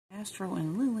Astro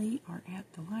and Lily are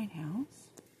at the lighthouse.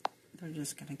 They're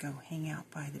just going to go hang out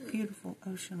by the beautiful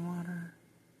ocean water.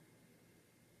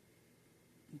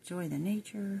 Enjoy the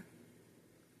nature.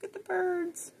 Look at the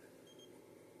birds.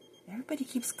 Everybody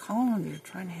keeps calling them. They're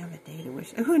trying to have a date. I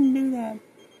wish I wouldn't do that.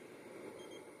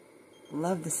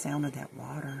 Love the sound of that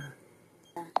water.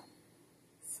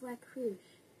 Swakrouche.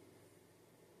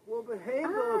 Well, but hey,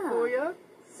 for ya.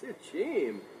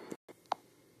 Sichim.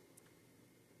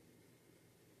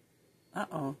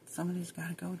 Uh-oh, somebody's got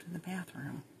to go to the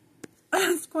bathroom.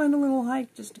 It's quite a little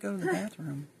hike just to go to the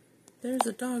bathroom. There's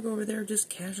a dog over there just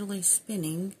casually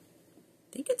spinning.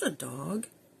 I think it's a dog.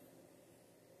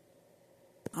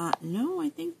 No, I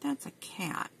think that's a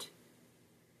cat.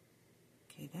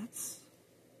 Okay, that's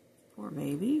poor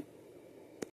baby.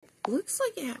 Looks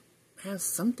like it has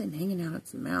something hanging out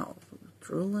its mouth.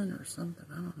 Drooling or something,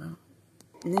 I don't know.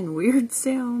 And then weird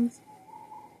sounds.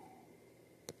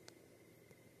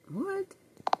 What?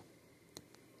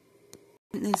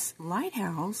 And this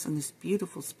lighthouse and this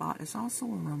beautiful spot is also a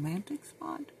romantic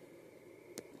spot.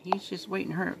 He's just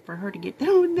waiting for her to get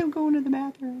done with them going to the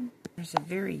bathroom. There's a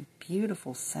very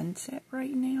beautiful sunset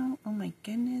right now. Oh my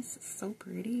goodness, it's so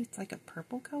pretty. It's like a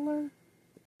purple color.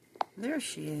 There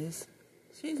she is.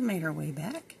 She's made her way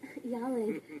back.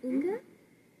 Yalig, Inga?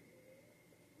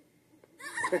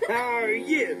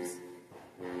 Yibs.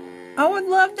 I would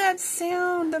love that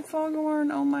sound, the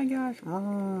foghorn. Oh my gosh.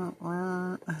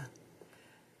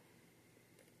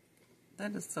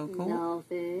 That is so cool.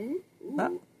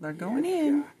 But they're going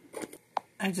in.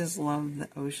 I just love the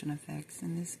ocean effects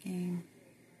in this game.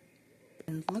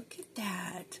 And look at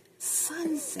that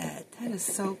sunset. That is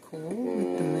so cool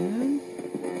with the moon.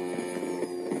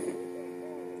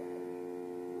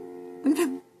 Look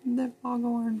at that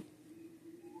foghorn.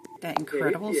 That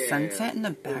incredible sunset in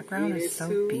the background is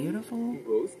so beautiful.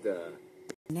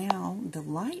 Now the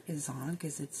light is on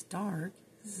because it's dark.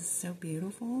 This is so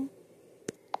beautiful.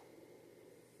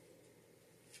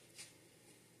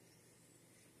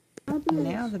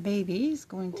 Now the baby is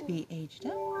going to be aged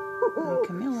up. And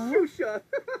Camilla.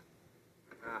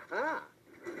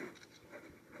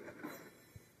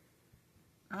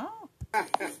 Oh.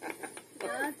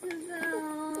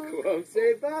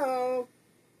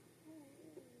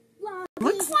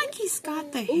 Looks like he's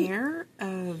got the hair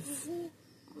of,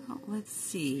 well, let's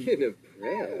see.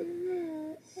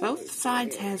 Both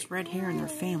sides has red hair in their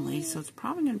family, so it's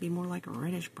probably going to be more like a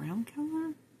reddish brown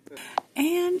color.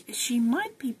 And she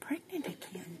might be pregnant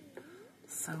again.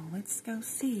 So let's go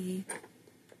see.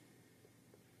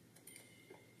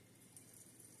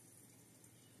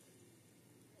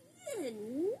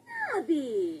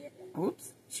 Nubby.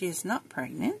 Oops, she is not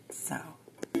pregnant, so.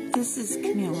 This is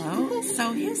Camilo.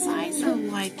 So his eyes are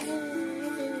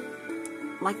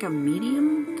like a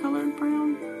medium colored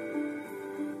brown.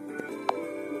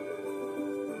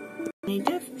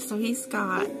 So he's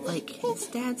got like his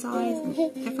dad's eyes and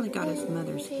definitely got his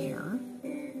mother's hair.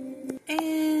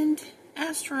 And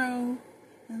Astro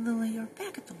and Lily are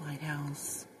back at the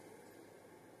lighthouse.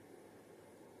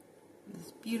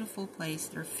 This beautiful place,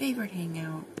 their favorite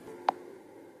hangout.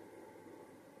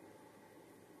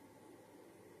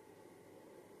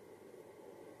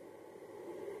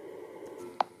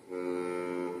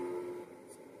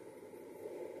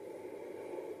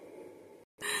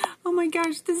 Oh my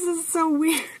gosh, this is so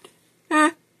weird.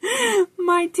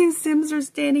 My two Sims are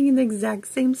standing in the exact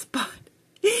same spot.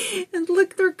 And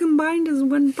look, they're combined as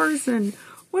one person.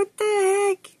 What the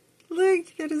heck?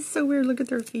 Look, that is so weird. Look at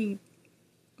their feet.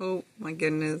 Oh my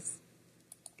goodness.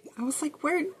 I was like,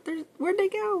 where'd they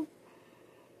go?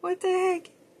 What the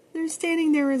heck? They're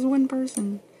standing there as one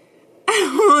person.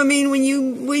 I mean, when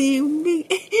you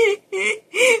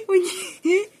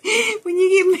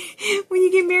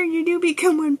get married, you do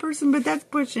become one person, but that's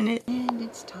pushing it. And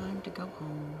it's time to go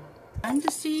home. Time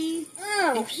to see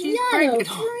if she's pregnant.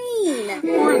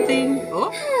 Poor thing.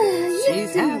 Oh,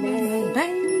 she's having a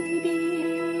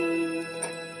baby.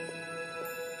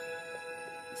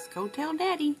 Let's go tell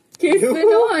Daddy. Kiss the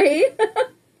noise.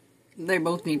 They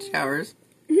both need showers.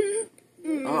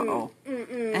 Uh-oh.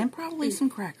 And probably some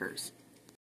crackers.